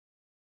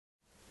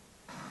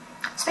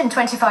It's been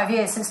 25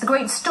 years since the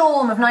Great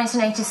Storm of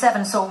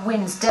 1987 saw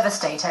winds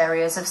devastate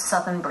areas of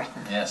southern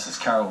Britain. Yes, as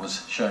Carol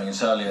was showing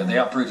us earlier, they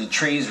uprooted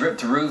trees,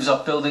 ripped the roofs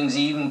off buildings,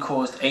 even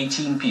caused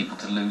 18 people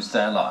to lose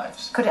their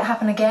lives. Could it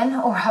happen again,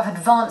 or have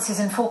advances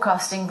in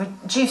forecasting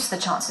reduced the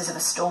chances of a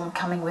storm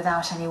coming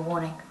without any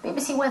warning?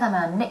 BBC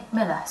weatherman Nick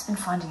Miller has been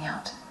finding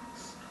out.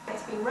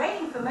 It's been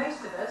raining for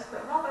most of us,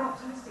 but rather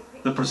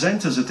optimistic. The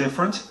presenters are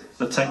different,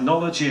 the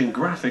technology and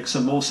graphics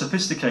are more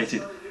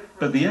sophisticated,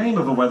 but the aim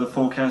of a weather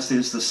forecast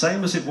is the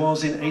same as it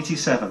was in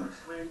 '87,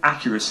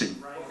 accuracy.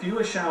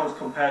 Fewer showers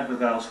compared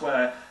with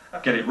elsewhere.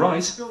 Get it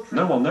right,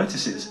 no one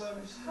notices.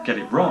 Get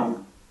it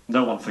wrong,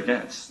 no one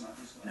forgets.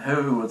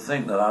 Who would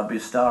think that I'd be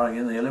starring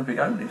in the Olympic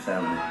opening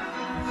ceremony?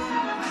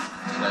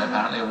 Today,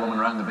 apparently, a woman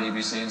rang the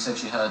BBC and said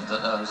she heard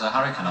that there was a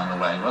hurricane on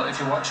the way. Well, if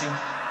you're watching,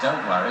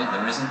 don't worry,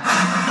 there isn't.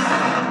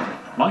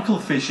 Michael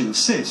Fish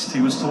insists he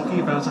was talking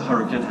about a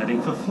hurricane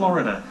heading for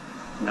Florida.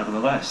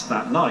 Nevertheless,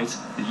 that night,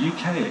 the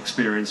UK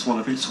experienced one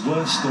of its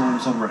worst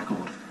storms on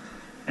record.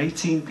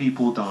 18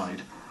 people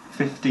died,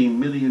 15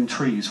 million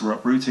trees were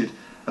uprooted,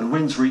 and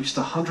winds reached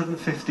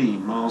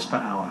 115 miles per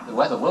hour. The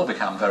weather will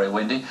become very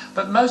windy,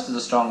 but most of the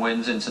strong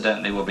winds,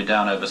 incidentally, will be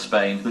down over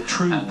Spain. The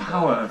true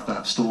power of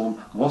that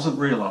storm wasn't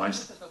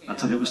realised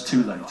until it was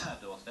too late.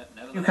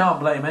 You can't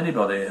blame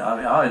anybody. I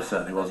mean, I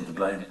certainly wasn't to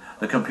blame.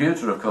 The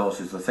computer, of course,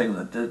 is the thing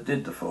that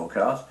did the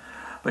forecast,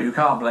 but you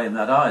can't blame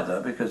that either,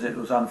 because it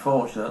was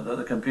unfortunate that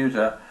the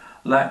computer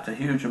lacked a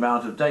huge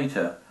amount of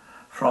data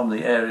from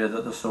the area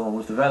that the storm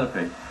was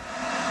developing.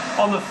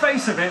 On the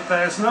face of it,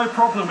 there's no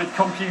problem with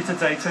computer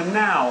data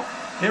now.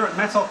 Here at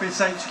Met Office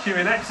HQ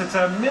in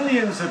Exeter,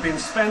 millions have been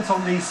spent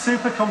on these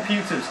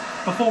supercomputers,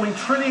 performing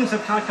trillions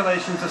of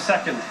calculations a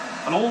second,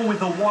 and all with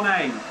the one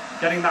aim,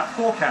 getting that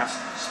forecast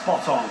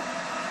spot on.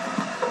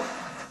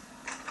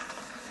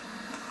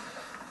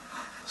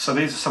 So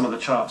these are some of the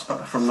charts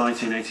from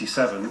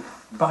 1987.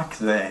 Back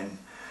then,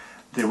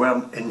 they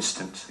weren't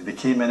instant. They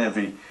came in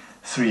every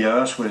 3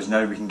 hours, whereas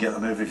now we can get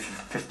them every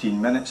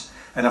 15 minutes.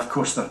 And of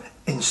course, they're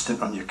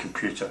instant on your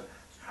computer.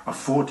 A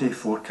 4-day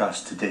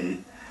forecast today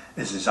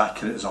is as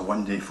accurate as a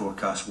 1-day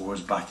forecast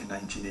was back in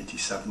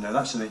 1987. Now,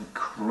 that's an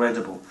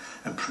incredible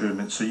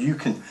improvement. So you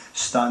can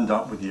stand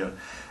up with your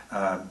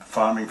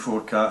farming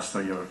forecast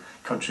or your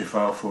country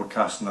file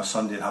forecast on a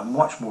Sunday and have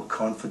much more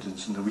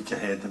confidence in the week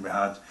ahead than we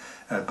had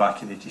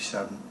back in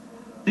 '87.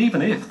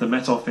 Even if the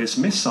Met Office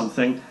missed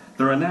something,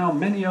 there are now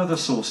many other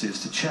sources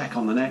to check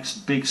on the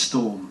next big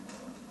storm.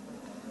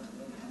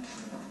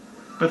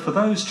 But for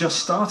those just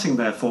starting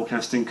their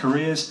forecasting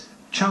careers,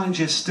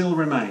 challenges still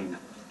remain.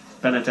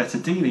 Benedetta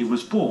Dini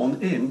was born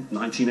in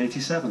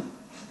 1987.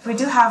 We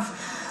do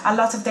have a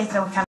lot of data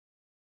that we can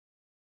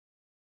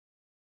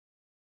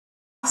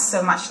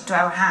so much to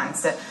our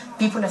hands that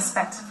people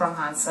expect from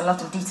us, a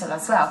lot of detail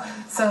as well.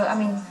 So, I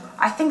mean,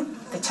 I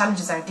think the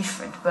challenges are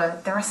different,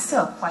 but there are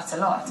still quite a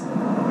lot.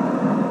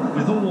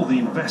 With all the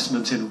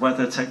investment in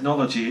weather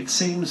technology, it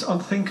seems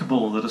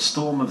unthinkable that a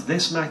storm of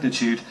this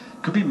magnitude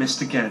could be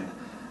missed again.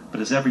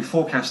 But as every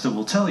forecaster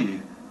will tell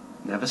you,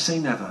 never say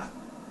never.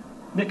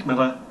 Nick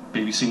Miller,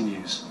 BBC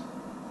News.